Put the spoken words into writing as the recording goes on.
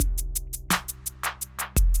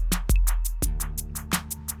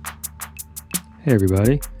Hey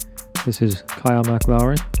everybody, this is Kyle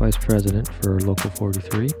McLaurin, Vice President for Local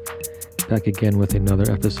 43, back again with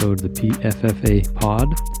another episode of the PFFA pod.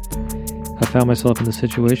 I found myself in the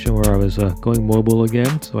situation where I was going mobile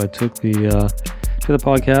again, so I took the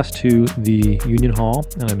podcast to the Union Hall,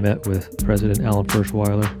 and I met with President Alan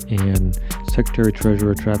Ferschweiler and Secretary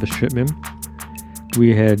Treasurer Travis Shipman.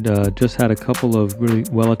 We had just had a couple of really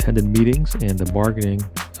well-attended meetings, and the bargaining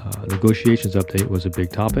negotiations update was a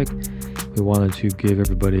big topic. We wanted to give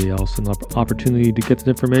everybody else an opportunity to get this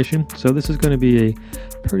information. So this is going to be a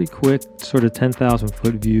pretty quick sort of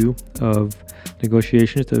 10,000-foot view of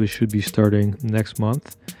negotiations that we should be starting next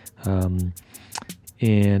month. And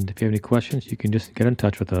if you have any questions, you can just get in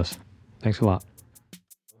touch with us. Thanks a lot.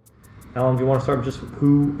 Alan, do you want to start with just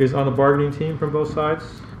who is on the bargaining team from both sides?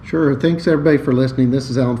 Sure. Thanks, everybody, for listening. This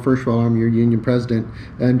is Alan Ferschweiler. I'm your union president.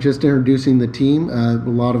 And just introducing the team, a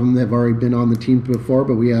lot of them have already been on the team before,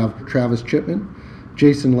 but we have Travis Chipman,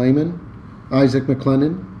 Jason Lehman, Isaac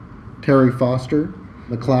McLennan, Terry Foster,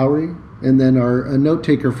 McLaury, and then our note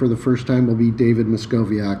taker for the first time will be David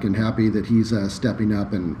Moscoviak, and happy that he's stepping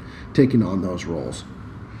up and taking on those roles.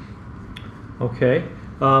 Okay.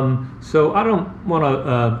 So I don't want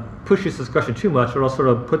to push this discussion too much, but I'll sort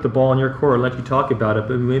of put the ball in your court and let you talk about it,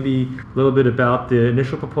 but maybe a little bit about the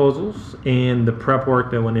initial proposals and the prep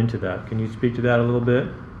work that went into that. Can you speak to that a little bit?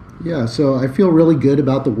 Yeah, so I feel really good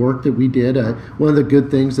about the work that we did. One of the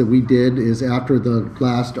good things that we did is after the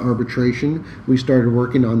last arbitration, we started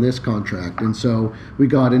working on this contract. And so we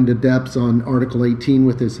got into depths on Article 18,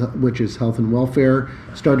 which is health and welfare,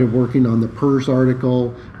 started working on the PERS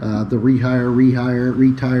article, the rehire,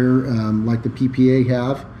 retire, like the PPA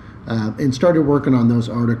have. And started working on those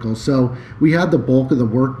articles. So we had the bulk of the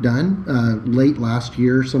work done late last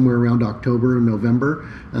year, somewhere around October and November,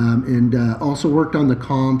 and also worked on the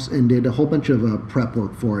comps and did a whole bunch of prep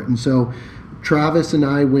work for it. And so Travis and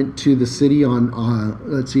I went to the city on,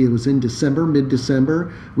 it was in December,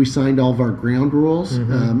 mid-December. We signed all of our ground rules,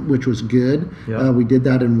 which was good. Yep. We did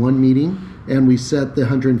that in one meeting, and we set the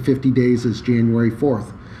 150 days as January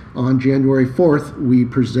 4th. On January 4th, we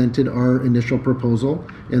presented our initial proposal,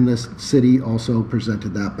 and the city also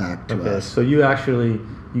presented that back to us. So you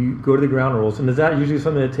go to the ground rules, and is that usually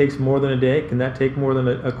something that takes more than a day? Can that take more than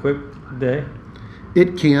a quick day?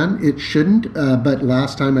 It can. It shouldn't. But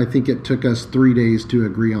last time, I think it took us 3 days to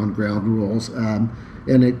agree on ground rules.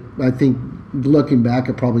 I think looking back,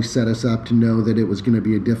 it probably set us up to know that it was going to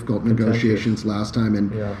be a difficult negotiations last time.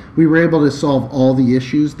 And we were able to solve all the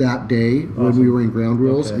issues that day when we were in ground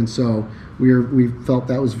rules. Okay. And so we felt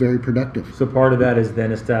that was very productive. So part of that is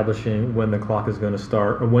then establishing when the clock is going to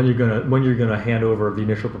start, or when you're going to hand over the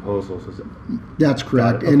initial proposals. Is it? That's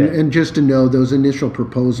correct. Okay. And just to know, those initial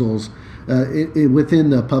proposals within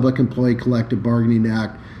the Public Employee Collective Bargaining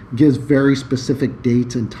Act gives very specific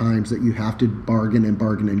dates and times that you have to bargain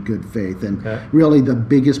in good faith. And really the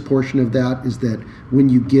biggest portion of that is that when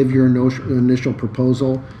you give your initial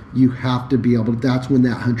proposal, you have to be able to, that's when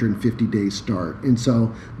that 150 days start. And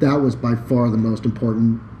so that was by far the most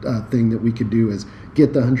important thing that we could do, is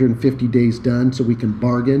get the 150 days done so we can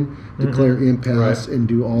bargain, declare impasse, and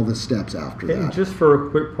do all the steps after that. And just for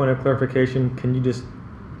a quick point of clarification, can you just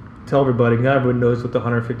tell everybody, not everyone knows what the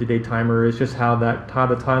 150-day timer is, just how the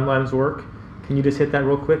timelines work. Can you just hit that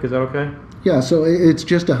real quick? Is that okay? Yeah, so it's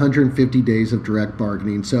just 150 days of direct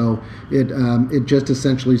bargaining. So it just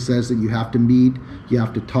essentially says that you have to meet, you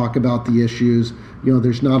have to talk about the issues.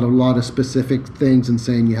 There's not a lot of specific things in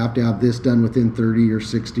saying you have to have this done within 30 or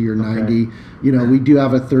 60 or 90. We do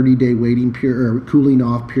have a 30-day waiting period or cooling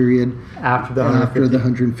off period after the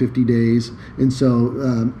 150 days. And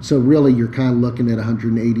so really you're kind of looking at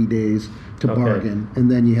 180 days to bargain, and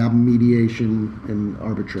then you have mediation and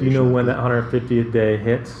arbitration. Do you know when that 150th day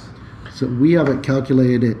hits? So we have it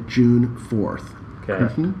calculated at June 4th.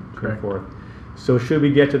 Okay, June 4th. So should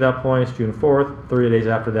we get to that point, it's June 4th, 30 days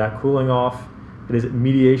after that, cooling off. Is it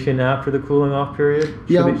mediation after the cooling off period?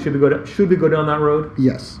 Should we go down that road?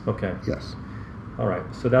 Yes. Okay. Yes. All right.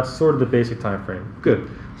 So that's sort of the basic time frame. Good.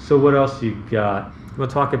 So what else you got? We'll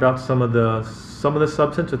talk about some of the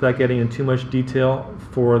substance without getting into too much detail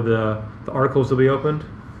for the articles that we opened.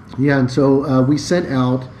 Yeah, and so we sent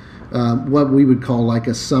out what we would call like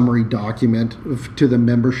a summary document to the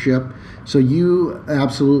membership. So you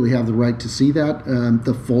absolutely have the right to see that.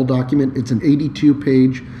 The full document, it's an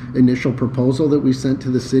 82-page initial proposal that we sent to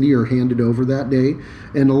the city or handed over that day,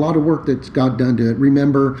 and a lot of work that's got done to it.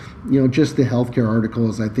 Remember, just the healthcare article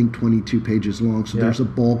is, I think, 22 pages long, so there's a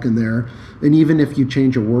bulk in there. And even if you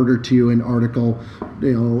change a word or two in Article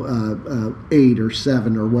 8 or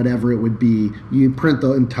 7 or whatever it would be, you print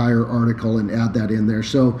the entire article and add that in there.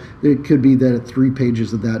 So it could be that 3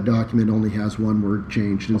 pages of that document only has one word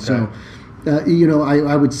changed. And so,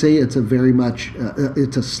 I would say it's a very much,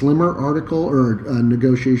 it's a slimmer article or a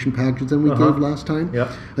negotiation package than we gave last time. Yep.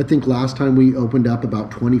 I think last time we opened up about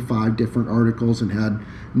 25 different articles and had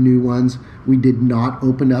new ones. We did not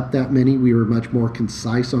open up that many. We were much more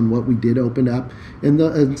concise on what we did open up.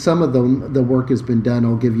 And some of them, the work has been done.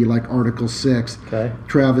 I'll give you like Article 6. Okay.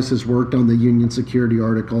 Travis has worked on the union security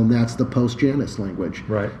article, and that's the post-Janus language.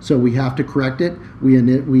 Right. So we have to correct it.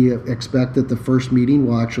 We expect that the first meeting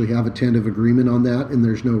will actually have a tentative agreement on that, and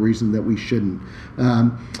there's no reason that we shouldn't.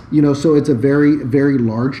 So it's a very, very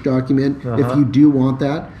large document. If you do want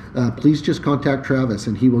that, please just contact Travis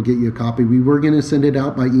and he will get you a copy. We were going to send it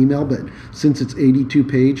out by email, but since it's 82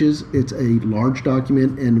 pages, it's a large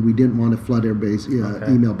document and we didn't want to flood everybody's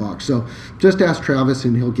email box. So just ask Travis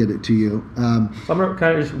and he'll get it to you. So I'm going to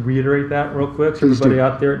kind of just reiterate that real quick so everybody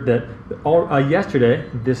out there that yesterday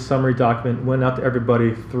this summary document went out to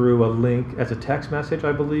everybody through a link as a text message,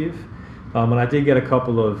 I believe. And I did get a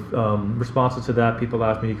couple of responses to that. People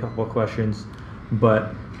asked me a couple of questions,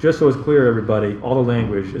 but just so it's clear, everybody, all the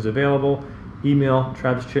language is available. Email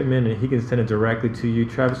Travis Chipman, and he can send it directly to you.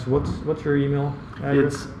 Travis, what's your email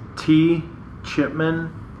address? It's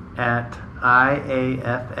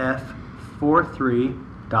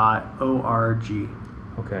tchipman@iaff43.org.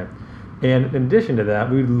 Okay. And in addition to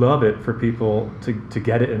that, we'd love it for people to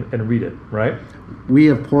get it and read it, right? We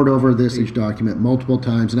have poured over this document multiple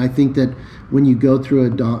times, and I think that when you go through a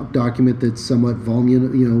document that's somewhat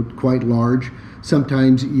quite large,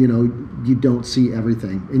 sometimes you don't see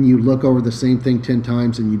everything, and you look over the same thing 10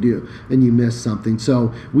 times and you miss something.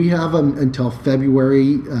 So we have until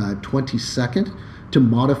February 22nd to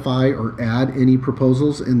modify or add any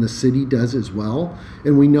proposals, and the city does as well.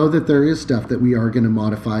 And we know that there is stuff that we are going to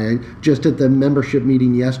modify. Just at the membership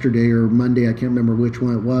meeting yesterday or Monday, I can't remember which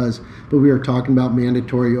one it was, but we were talking about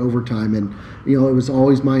mandatory overtime, and it was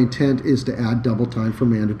always my intent is to add double time for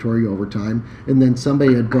mandatory overtime. And then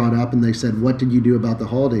somebody had brought up and they said, what did you do about the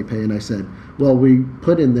holiday pay? And I said, well, we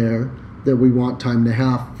put in there that we want time and a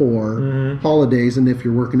half for holidays, and if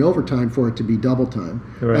you're working overtime, for it to be double time.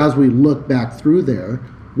 Right. As we look back through there,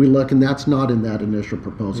 we look, and that's not in that initial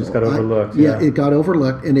proposal. It got overlooked. It got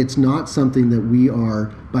overlooked, and it's not something that we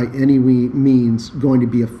are by any means going to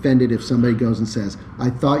be offended if somebody goes and says, I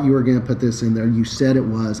thought you were going to put this in there. You said it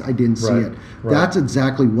was. I didn't see it. Right. That's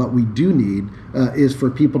exactly what we do need is for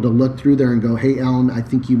people to look through there and go, hey, Alan, I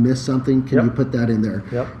think you missed something. Can you put that in there?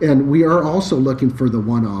 Yep. And we are also looking for the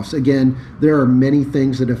one-offs. Again, there are many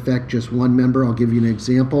things that affect just one member. I'll give you an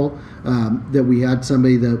example. That we had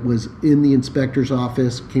somebody that was in the inspector's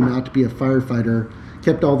office, came out to be a firefighter,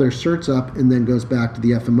 kept all their certs up, and then goes back to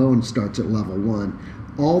the FMO and starts at level 1.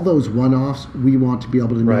 All those one-offs, we want to be able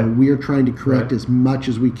to know. We are trying to correct as much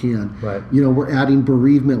as we can. Right. We're adding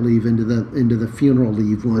bereavement leave into the funeral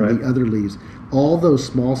leave one, the other leaves. All those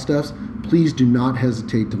small stuffs, please do not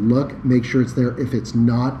hesitate to look. Make sure it's there. If it's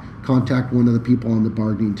not, contact one of the people on the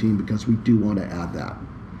bargaining team because we do want to add that.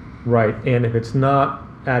 Right, and if it's not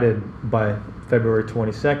added by February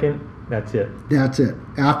 22nd, that's it. That's it.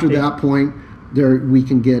 After that point, we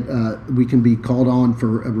can be called on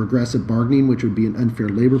for a regressive bargaining, which would be an unfair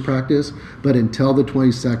labor practice. But until the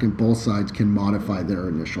 22nd, both sides can modify their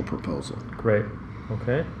initial proposal. Great.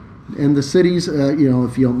 Okay. And the city's,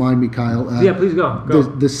 if you don't mind me, Kyle. Please go.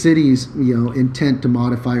 The city's, intent to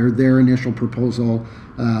modify or their initial proposal.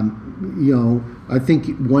 I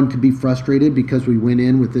think one could be frustrated because we went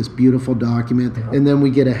in with this beautiful document and then we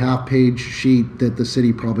get a half-page sheet that the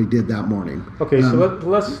city probably did that morning. Okay, so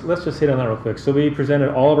let's just hit on that real quick. So we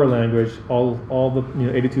presented all of our language, all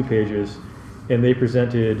the 82 pages, and they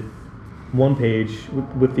presented one page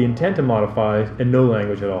with the intent to modify and no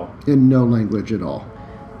language at all. And no language at all.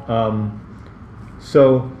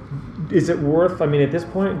 So is it worth, at this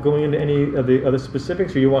point, going into any of the other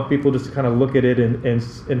specifics, or you want people just to kind of look at it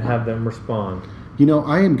and have them respond?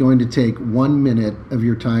 I am going to take 1 minute of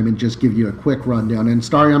your time and just give you a quick rundown. And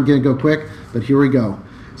sorry, I'm going to go quick, but here we go.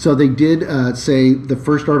 So they did say the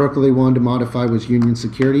first article they wanted to modify was union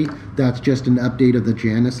security. That's just an update of the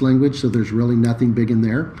Janus language, so there's really nothing big in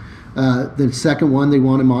there. The second one they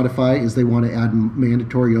want to modify is they want to add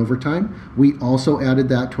mandatory overtime. We also added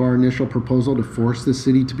that to our initial proposal to force the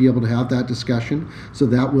city to be able to have that discussion. So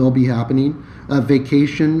that will be happening.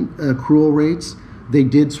 Vacation accrual rates. They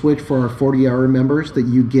did switch for our 40-hour members that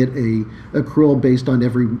you get a accrual based on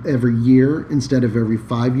every year instead of every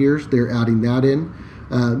 5 years. They're adding that in.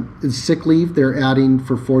 Sick leave, they're adding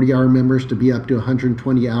for 40-hour members to be up to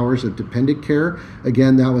 120 hours of dependent care.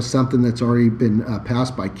 Again, that was something that's already been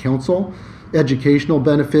passed by council. Educational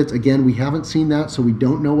benefits, again, we haven't seen that, so we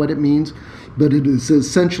don't know what it means, but it is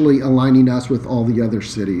essentially aligning us with all the other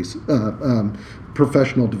cities'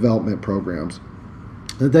 professional development programs.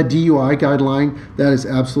 The DUI guideline, that is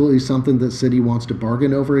absolutely something that city wants to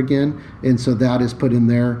bargain over again, and so that is put in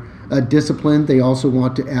there. Discipline, they also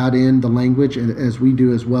want to add in the language, as we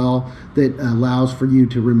do as well, that allows for you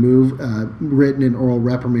to remove written and oral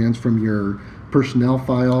reprimands from your personnel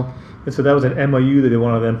file. And so that was an MOU that they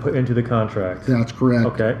want to then put into the contract. That's correct.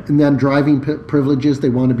 Okay. And then driving privileges, they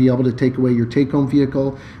want to be able to take away your take-home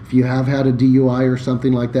vehicle. If you have had a DUI or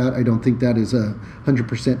something like that, I don't think that is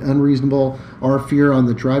 100% unreasonable. Our fear on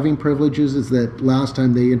the driving privileges is that last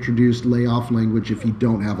time they introduced layoff language if you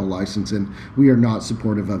don't have a license, and we are not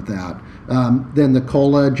supportive of that. Then the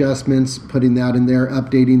COLA adjustments, putting that in there,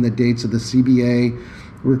 updating the dates of the CBA,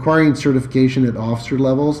 requiring certification at officer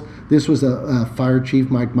levels. This was a Fire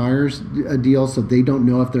Chief Mike Myers deal, so they don't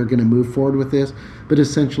know if they're going to move forward with this. But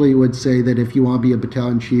essentially, it would say that if you want to be a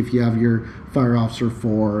battalion chief, you have your Fire Officer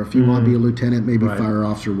 4. If you want to be a lieutenant, maybe Right. Fire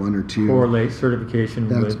Officer 1 or 2. Correlate certification.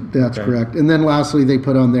 That's okay. correct. And then lastly, they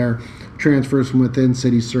put on there transfers from within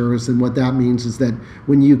city service, and what that means is that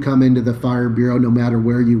when you come into the Fire Bureau, no matter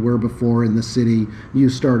where you were before in the city, you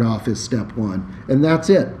start off as step 1. And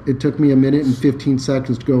that's it. It took me a minute and 15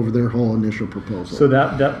 seconds to go over their whole initial proposal. So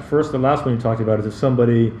that first, the last one you talked about is if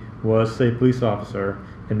somebody was, say, a police officer,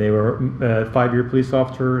 and they were a 5-year police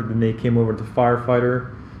officer, then they came over to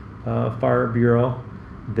firefighter, Fire Bureau,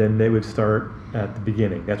 then they would start at the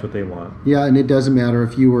beginning. That's what they want. Yeah, and it doesn't matter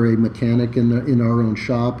if you were a mechanic in our own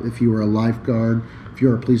shop, if you were a lifeguard, if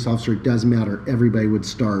you're a police officer, it doesn't matter. Everybody would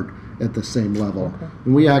start at the same level. Okay.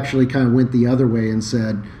 And we actually kind of went the other way and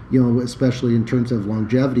said, especially in terms of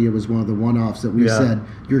longevity, it was one of the one-offs that we said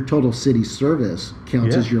your total city service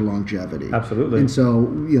counts as your longevity. Absolutely. And so,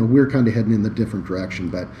 we're kind of heading in the different direction,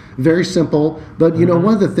 but very simple. But,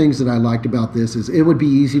 one of the things that I liked about this is it would be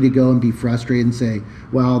easy to go and be frustrated and say,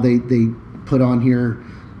 well, they put on here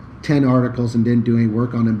 10 articles and didn't do any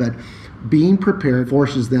work on them. But being prepared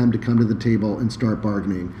forces them to come to the table and start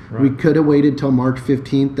bargaining. Right. We could have waited till March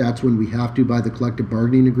 15th. That's when we have to by the collective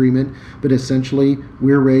bargaining agreement. But essentially,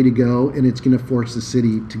 we're ready to go, and it's going to force the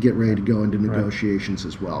city to get ready to go into negotiations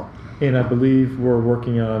as well. And I believe we're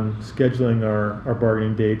working on scheduling our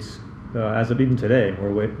bargaining dates as of even today.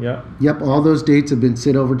 Yep, all those dates have been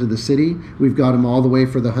sent over to the city. We've got them all the way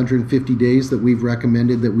for the 150 days that we've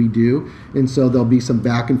recommended that we do. And so there'll be some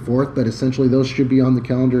back and forth, but essentially those should be on the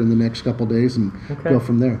calendar in the next couple days and go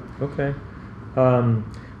from there. Okay.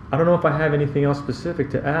 I don't know if I have anything else specific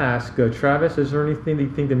to ask. Travis, is there anything that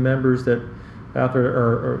you think the members that out there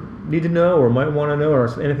or need to know or might want to know,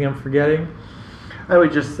 or anything I'm forgetting? I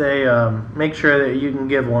would just say make sure that you can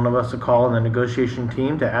give one of us a call in the negotiation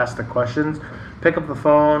team to ask the questions. Pick up the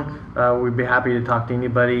phone. We'd be happy to talk to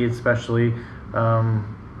anybody, especially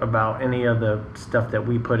about any of the stuff that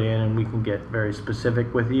we put in, and we can get very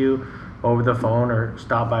specific with you over the phone or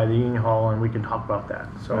stop by the Union Hall and we can talk about that.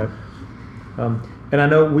 So, right. And I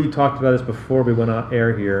know we talked about this before we went on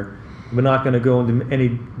air here. We're not going to go into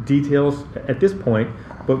any details at this point,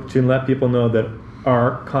 but to let people know that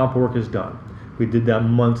our comp work is done. We did that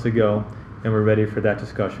months ago, and we're ready for that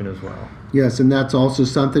discussion as well. Yes, and that's also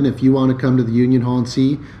something, if you want to come to the Union Hall and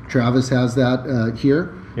see, Travis has that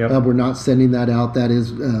here. Yep. We're not sending that out. That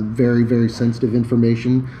is very, very sensitive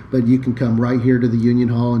information, but you can come right here to the Union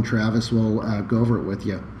Hall, and Travis will go over it with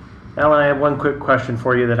you. Alan, I have one quick question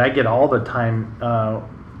for you that I get all the time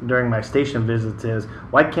during my station visits is,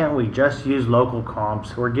 why can't we just use local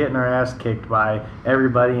comps? We're getting our ass kicked by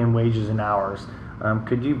everybody in wages and hours.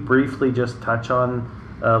 Could you briefly just touch on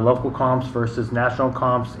local comps versus national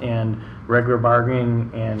comps and regular bargaining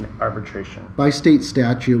and arbitration? By state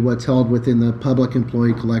statute, what's held within the Public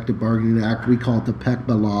Employee Collective Bargaining Act, we call it the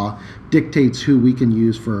PECBA law, dictates who we can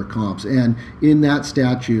use for our comps. And in that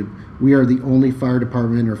statute, we are the only fire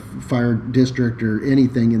department or fire district or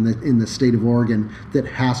anything in the state of Oregon that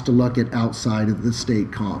has to look at outside of the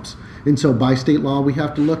state comps. And so by state law, we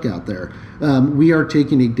have to look out there. We are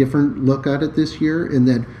taking a different look at it this year in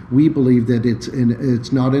that we believe that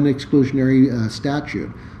it's not an exclusionary statute.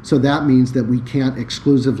 So that means that we can't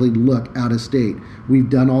exclusively look out of state. We've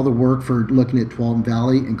done all the work for looking at Tualatin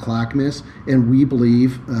Valley and Clackamas, and we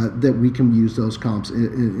believe that we can use those comps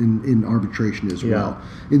in arbitration as well.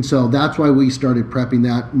 And so that's why we started prepping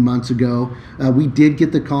that months ago. We did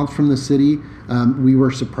get the comps from the city. We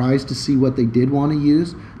were surprised to see what they did want to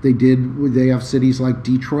use. They have cities like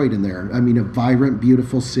Detroit in there. I mean, a vibrant,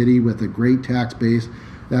 beautiful city with a great tax base.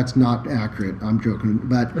 That's not accurate. I'm joking.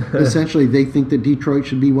 But essentially, they think that Detroit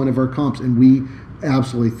should be one of our comps, and we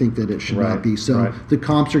absolutely think that it should not be. So the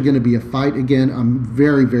comps are going to be a fight again. I'm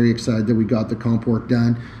very, very excited that we got the comp work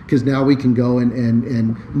done, because now we can go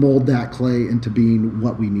and mold that clay into being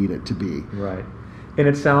what we need it to be. Right. And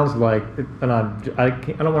it sounds like, and I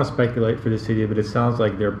don't want to speculate for the city, but it sounds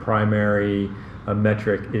like their primary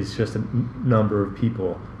metric is just a number of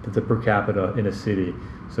people, that's the per capita in a city.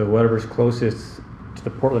 So whatever's closest to the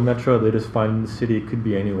Portland Metro, they just find in the city. It could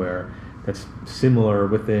be anywhere that's similar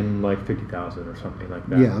within like 50,000 or something like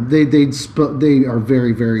that. Yeah, they are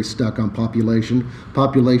very, very stuck on population.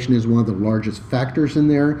 Population is one of the largest factors in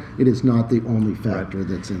there. It is not the only factor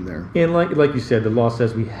that's in there. And like you said, the law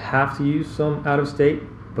says we have to use some out of state,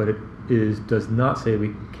 but it does not say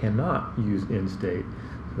we cannot use in state.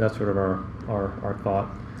 That's sort of our thought.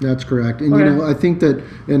 That's correct. And, I think that,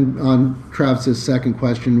 and on Travis's second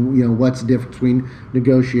question, what's the difference between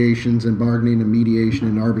negotiations and bargaining and mediation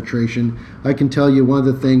and arbitration? I can tell you one of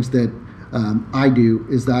the things that I do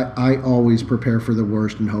is that I always prepare for the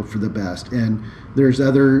worst and hope for the best. And there's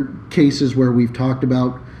other cases where we've talked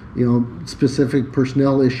about, specific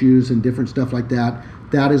personnel issues and different stuff like that.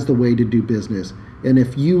 That is the way to do business. And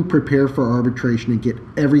if you prepare for arbitration and get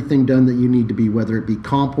everything done that you need to be, whether it be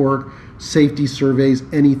comp work, safety surveys,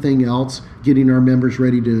 anything else, getting our members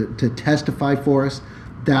ready to testify for us,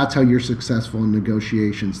 that's how you're successful in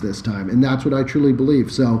negotiations this time. And that's what I truly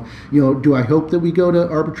believe. So, do I hope that we go to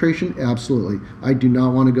arbitration? Absolutely. I do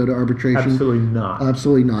not want to go to arbitration. Absolutely not.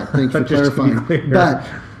 Absolutely not. Thanks for clarifying. But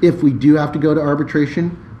if we do have to go to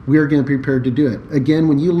arbitration, we're going to be prepared to do it. Again,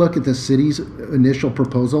 when you look at the city's initial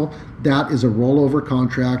proposal, that is a rollover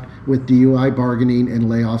contract with DUI bargaining and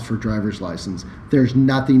layoffs for driver's license. There's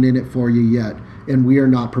nothing in it for you yet, and we are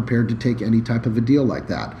not prepared to take any type of a deal like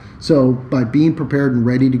that. So by being prepared and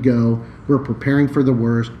ready to go, we're preparing for the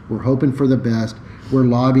worst, we're hoping for the best, we're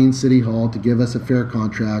lobbying City Hall to give us a fair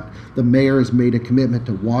contract. The mayor has made a commitment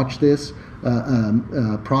to watch this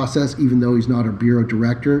process, even though he's not a bureau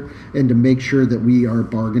director, and to make sure that we are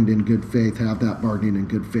bargained in good faith, have that bargaining in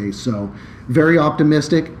good faith. So very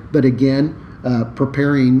optimistic, but again,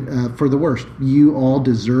 preparing for the worst. You all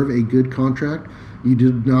deserve a good contract. You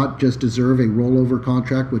do not just deserve a rollover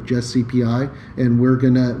contract with just CPI, and we're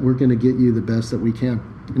gonna get you the best that we can.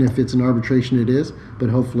 And if it's an arbitration, it is, but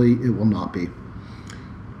hopefully it will not be.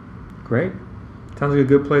 Great. Sounds like a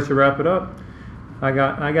good place to wrap it up. I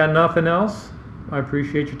got nothing else. I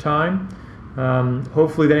appreciate your time.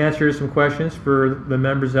 Hopefully that answers some questions for the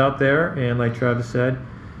members out there. And like Travis said,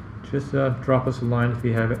 just drop us a line if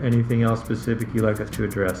you have anything else specific you'd like us to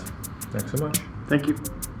address. Thanks so much. Thank you.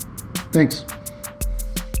 Thanks.